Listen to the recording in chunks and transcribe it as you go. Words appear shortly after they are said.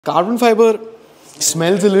Carbon fiber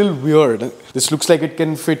smells a little weird. This looks like it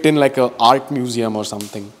can fit in like a art museum or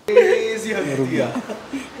something.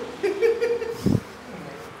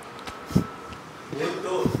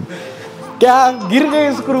 क्या गिर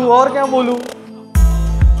गए screw और क्या बोलूं?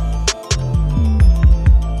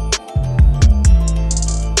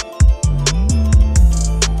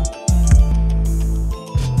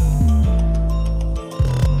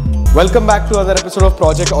 Welcome back to another episode of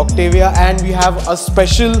Project Octavia, and we have a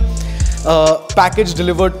special package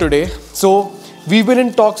delivered today. So we've been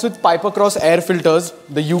in talks with Pipercross Air Filters,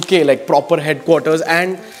 the UK like proper headquarters,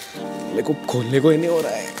 and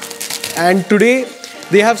today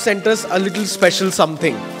they have sent us a little special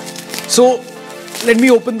something. So let me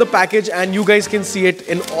open the package and you guys can see it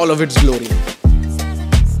in all of its glory.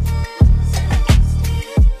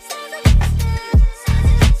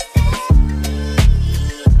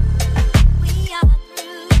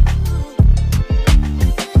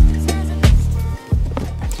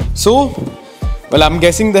 So, well, I'm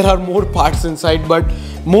guessing there are more parts inside, but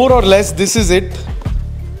more or less this is it.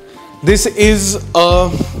 This is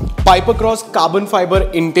a Pipercross carbon fiber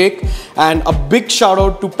intake, and a big shout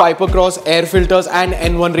out to Pipercross Air Filters and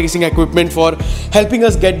N1 Racing Equipment for helping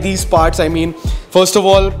us get these parts. I mean, first of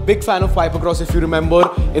all, big fan of Pipercross. If you remember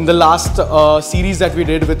in the last series that we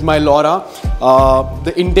did with my Laura,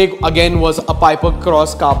 the intake again was a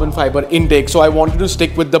Pipercross carbon fiber intake. So I wanted to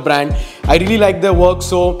stick with the brand. I really like their work,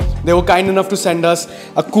 so they were kind enough to send us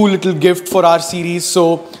a cool little gift for our series.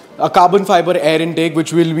 So a carbon fiber air intake,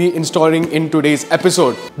 which we'll be installing in today's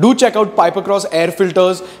episode. Do check out Pipercross Air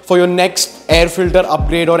Filters for your next air filter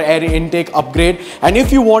upgrade or air intake upgrade. And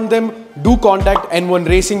if you want them, do contact N1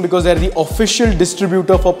 Racing because they're the official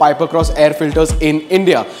distributor for Pipercross Air Filters in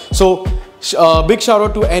India. So big shout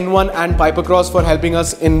out to N1 and Pipercross for helping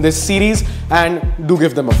us in this series, and do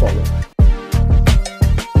give them a follow.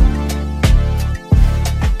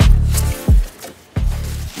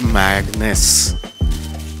 Magnus.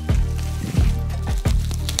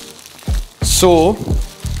 So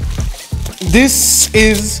this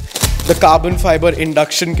is the carbon fiber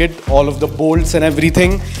induction kit, all of the bolts and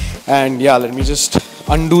everything. And yeah, let me just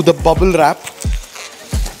undo the bubble wrap.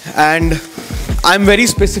 And I'm very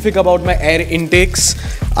specific about my air intakes.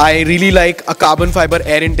 I really like a carbon fiber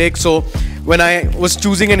air intake. So when I was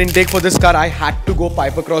choosing an intake for this car, I had to go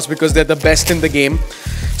Pipercross because they're the best in the game.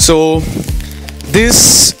 So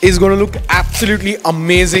this is going to look absolutely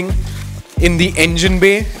amazing in the engine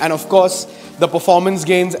bay, and of course the performance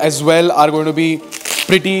gains as well are going to be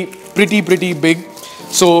pretty big.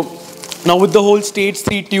 So now with the whole stage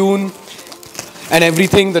 3 tune and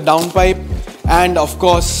everything, the downpipe, and of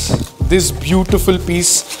course this beautiful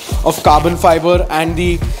piece of carbon fiber and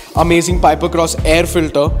the amazing Pipercross air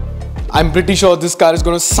filter, I'm pretty sure this car is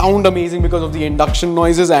going to sound amazing because of the induction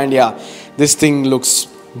noises. And yeah, this thing looks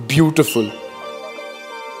beautiful.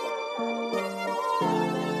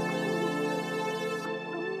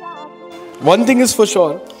 One thing is for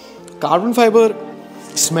sure, carbon fiber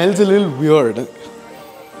smells a little weird.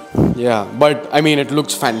 Yeah, but I mean, it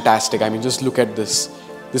looks fantastic. I mean, just look at this.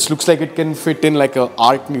 This looks like it can fit in like an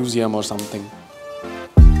art museum or something.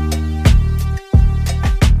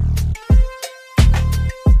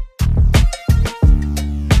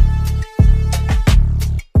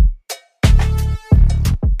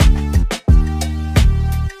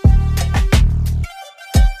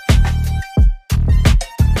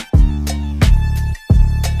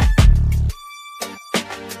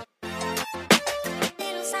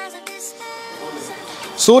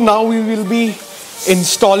 So now we will be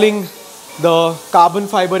installing the carbon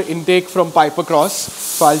fiber intake from Pipercross.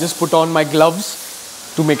 So I'll just put on my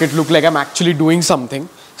gloves to make it look like I'm actually doing something.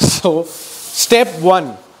 So step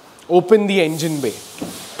 1, open the engine bay.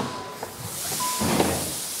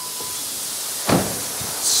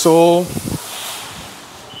 So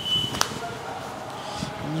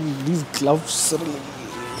these gloves are really,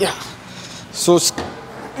 yeah. So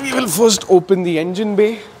we will first open the engine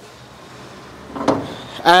bay.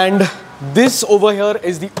 And this over here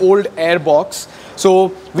is the old air box.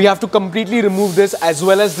 So we have to completely remove this as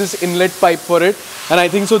well as this inlet pipe for it. And I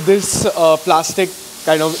think so this plastic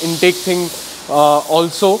kind of intake thing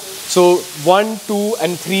also. So 1, 2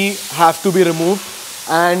 and 3 have to be removed.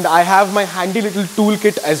 And I have my handy little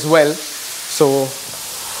toolkit as well. So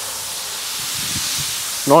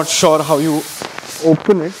not sure how you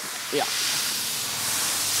open it. Yeah.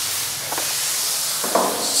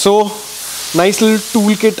 So nice little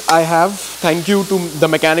toolkit I have. Thank you to the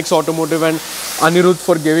Mechanics Automotive and Anirudh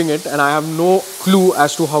for giving it, and I have no clue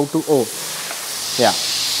as to how to, yeah,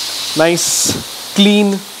 nice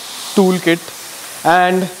clean toolkit.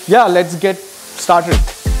 And yeah, let's get started.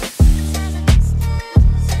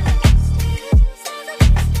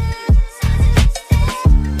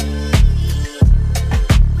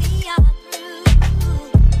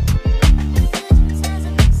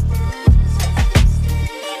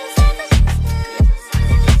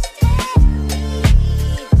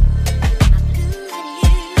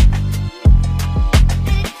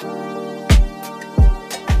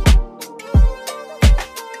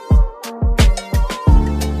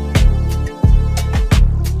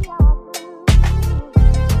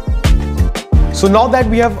 So now that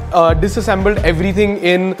we have disassembled everything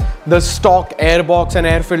in the stock air box and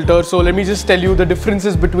air filter, so let me just tell you the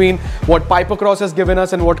differences between what Pipercross has given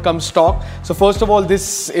us and what comes stock. So first of all,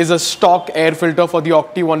 this is a stock air filter for the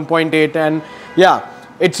Octavia 1.8, and yeah,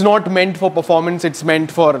 it's not meant for performance, it's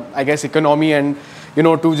meant for, I guess, economy and, you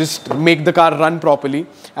know, to just make the car run properly.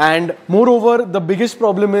 And moreover, the biggest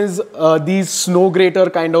problem is these snow grater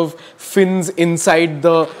kind of fins inside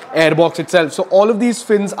the airbox itself. So all of these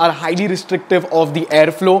fins are highly restrictive of the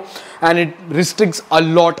airflow, and it restricts a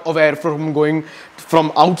lot of air from going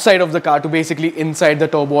from outside of the car to basically inside the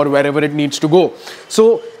turbo or wherever it needs to go.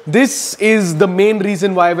 So this is the main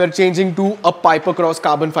reason why we're changing to a Pipercross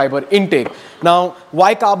carbon fiber intake. Now,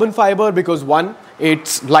 why carbon fiber? Because one,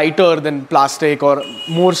 it's lighter than plastic or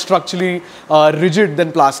more structurally rigid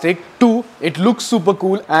than plastic. Two, it looks super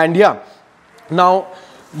cool. And yeah, now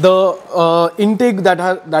the intake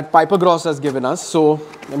that Pipercross has given us. So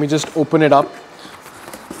let me just open it up.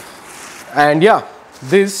 And yeah,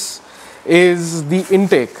 this is the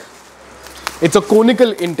intake. It's a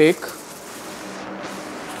conical intake.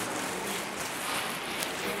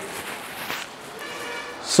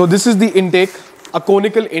 So this is the intake, a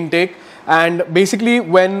conical intake. And basically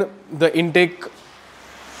when the intake,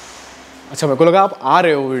 अच्छा मेरे को लगा आप आ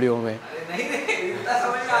रहे हो video में. नहीं इतना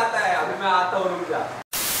समझ में आता है, अभी मैं आता हूँ रुक जा.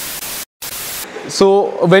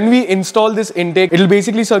 So when we install this intake, it will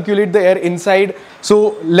basically circulate the air inside,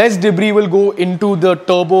 so less debris will go into the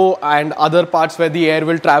turbo and other parts where the air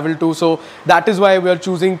will travel to. So that is why we are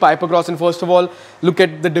choosing Pipercross. And first of all, look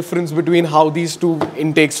at the difference between how these two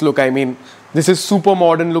intakes look. I mean, this is super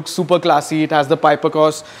modern, looks super classy. It has the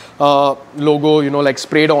Pipercross logo, you know, like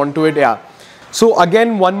sprayed onto it. Yeah. So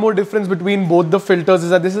again, one more difference between both the filters is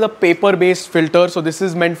that this is a paper-based filter. So this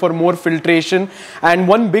is meant for more filtration. And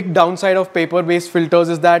one big downside of paper-based filters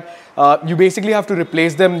is that you basically have to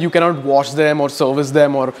replace them. You cannot wash them or service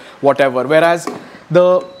them or whatever. Whereas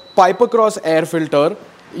the Pipercross air filter,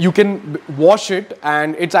 you can wash it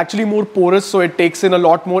and it's actually more porous, so it takes in a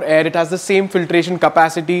lot more air. It has the same filtration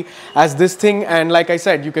capacity as this thing, and like I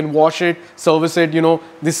said, you can wash it, service it, you know,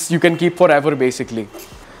 this you can keep forever basically.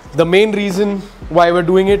 The main reason why we're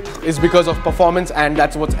doing it is because of performance, and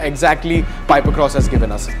that's what exactly Pipercross has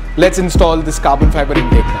given us. Let's install this carbon fiber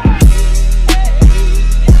intake now.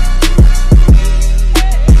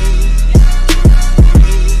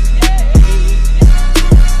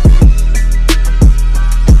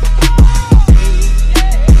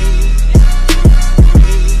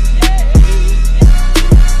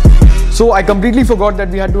 So I completely forgot that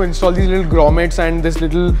we had to install these little grommets and this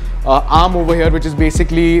little arm over here, which is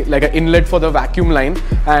basically like an inlet for the vacuum line.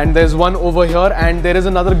 And there's one over here, and there is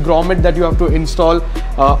another grommet that you have to install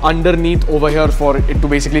underneath over here for it to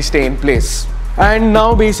basically stay in place. And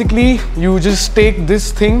now basically you just take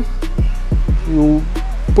this thing, you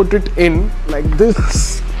put it in like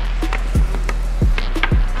this.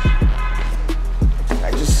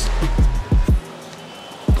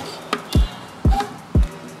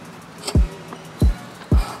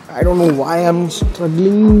 I don't know why I'm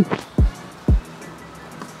struggling.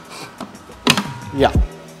 Yeah.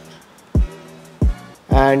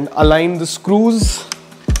 And align the screws.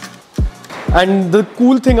 And the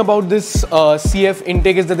cool thing about this CF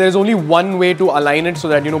intake is that there is only one way to align it, so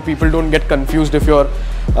that, you know, people don't get confused if you're,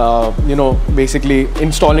 you know, basically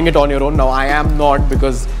installing it on your own. Now I am not,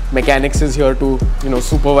 because mechanics is here to, you know,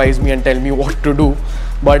 supervise me and tell me what to do.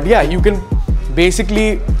 But yeah, you can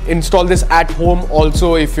basically install this at home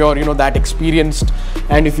also if you're, you know, that experienced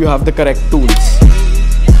and if you have the correct tools.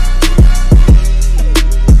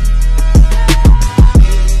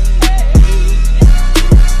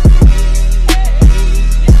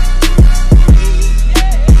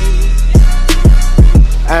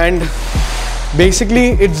 And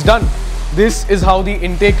basically it's done. This is how the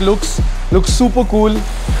intake looks super cool.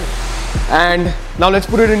 And now let's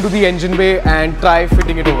put it into the engine bay and try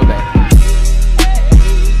fitting it over there.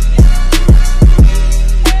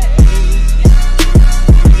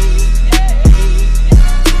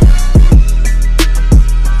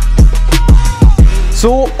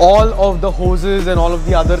 So all of the hoses and all of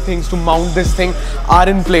the other things to mount this thing are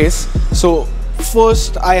in place. So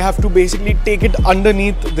first I have to basically take it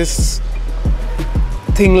underneath this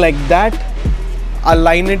thing like that,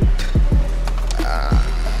 align it,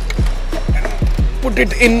 put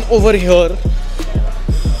it in over here,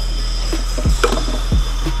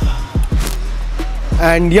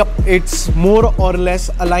 and yep, it's more or less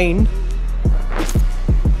aligned.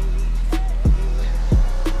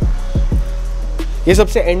 ये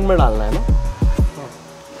सबसे and में डालना है ना,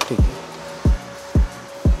 ठीक है।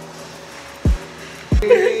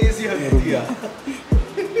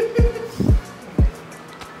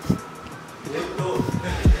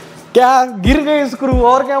 क्या गिर गए स्क्रू,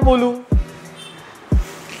 और क्या बोलूं?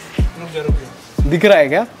 दिख रहा है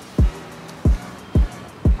क्या?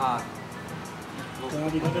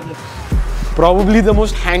 Probably the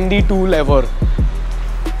most handy tool ever.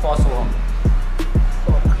 For Soham.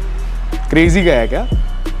 Crazy guy है क्या?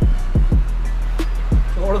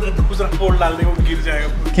 छोड़ दे, दूसरा बोल्ट डाल दे, वो गिर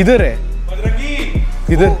जाएगा. किधर है? बजरंगी.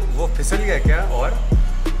 किधर? वो फिसल गया क्या?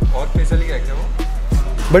 और फिसल गया क्या वो?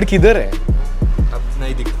 बट किधर है? अब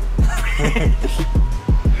नहीं दिख.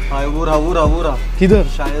 हाँ वो रहा. किधर?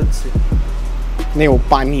 शायद से. नहीं वो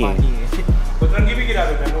पानी है. बजरंगी भी गिरा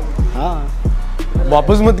देता है लोग. हाँ.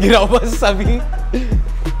 वापस मत गिराओ बस अभी.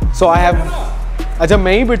 So I have. अच्छा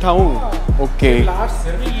मैं ही बिठाऊं. ओके. लास्ट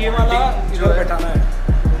सिर्फ ये वाला इधर बैठाना है.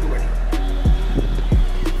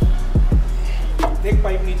 देख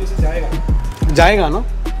पाइप नीचे से जाएगा ना?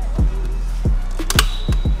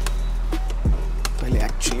 पहले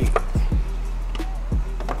एक्चुअली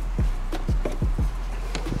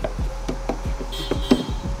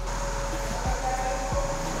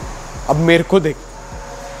अब मेरे को देख.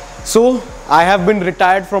 So I have been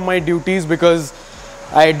retired from my duties because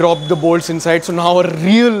I dropped the bolts inside. So now a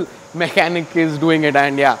real mechanic is doing it,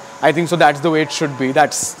 and yeah, I think so that's the way it should be.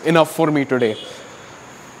 That's enough for me today.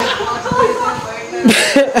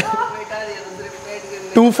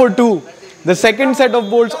 2 for 2. The second set of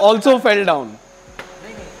bolts also fell down.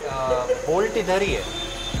 Bolt इधर ही है.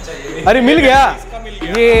 अरे मिल गया.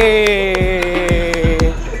 ये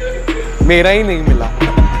मेरा ही नहीं मिला.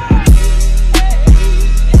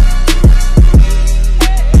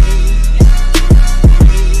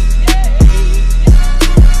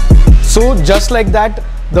 So just like that,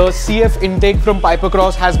 the CF intake from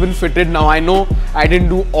Pipercross has been fitted. Now I know I didn't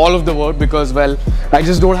do all of the work because, well, I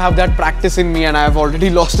just don't have that practice in me, and I have already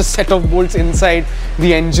lost a set of bolts inside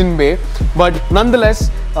the engine bay. But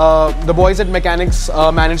nonetheless, the boys at Mechanics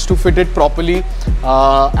managed to fit it properly.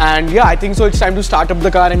 And yeah, I think so it's time to start up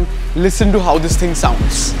the car and listen to how this thing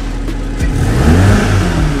sounds.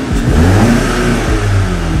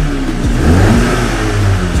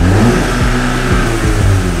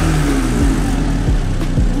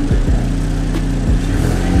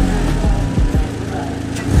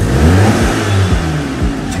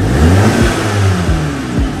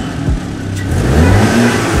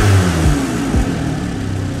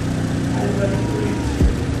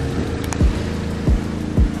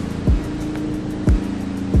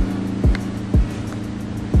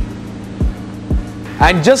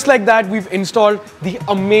 And just like that, we've installed the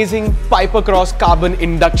amazing Pipercross carbon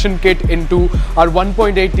induction kit into our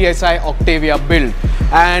 1.8 TSI Octavia build.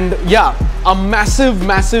 And yeah, a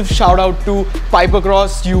massive shout out to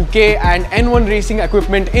Pipercross UK and N1 Racing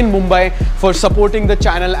Equipment in Mumbai for supporting the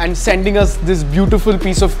channel and sending us this beautiful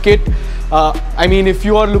piece of kit. I mean, if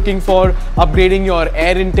you are looking for upgrading your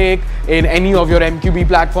air intake in any of your MQB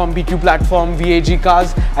platform, PQ platform, VAG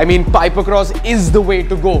cars, I mean, Pipercross is the way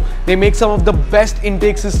to go. They make some of the best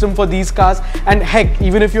intake system for these cars, and heck,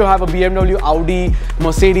 even if you have a BMW, Audi,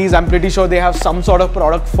 Mercedes, I'm pretty sure they have some sort of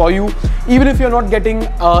product for you. Even if you're not getting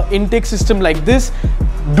intake system like this,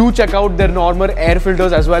 do check out their normal air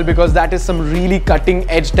filters as well, because that is some really cutting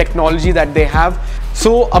edge technology that they have.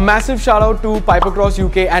 So a massive shout out to Pipercross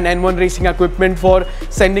UK and N1 Racing Equipment for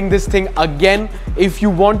sending this thing again. If you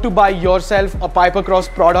want to buy yourself a Pipercross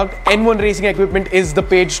product, N1 Racing Equipment is the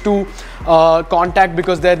page to contact,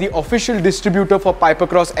 because they're the official distributor for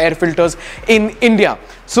Pipercross air filters in India.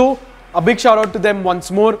 So a big shout out to them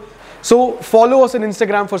once more. So follow us on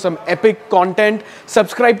Instagram for some epic content,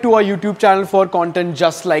 subscribe to our YouTube channel for content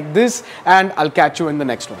just like this, and I'll catch you in the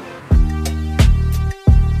next one.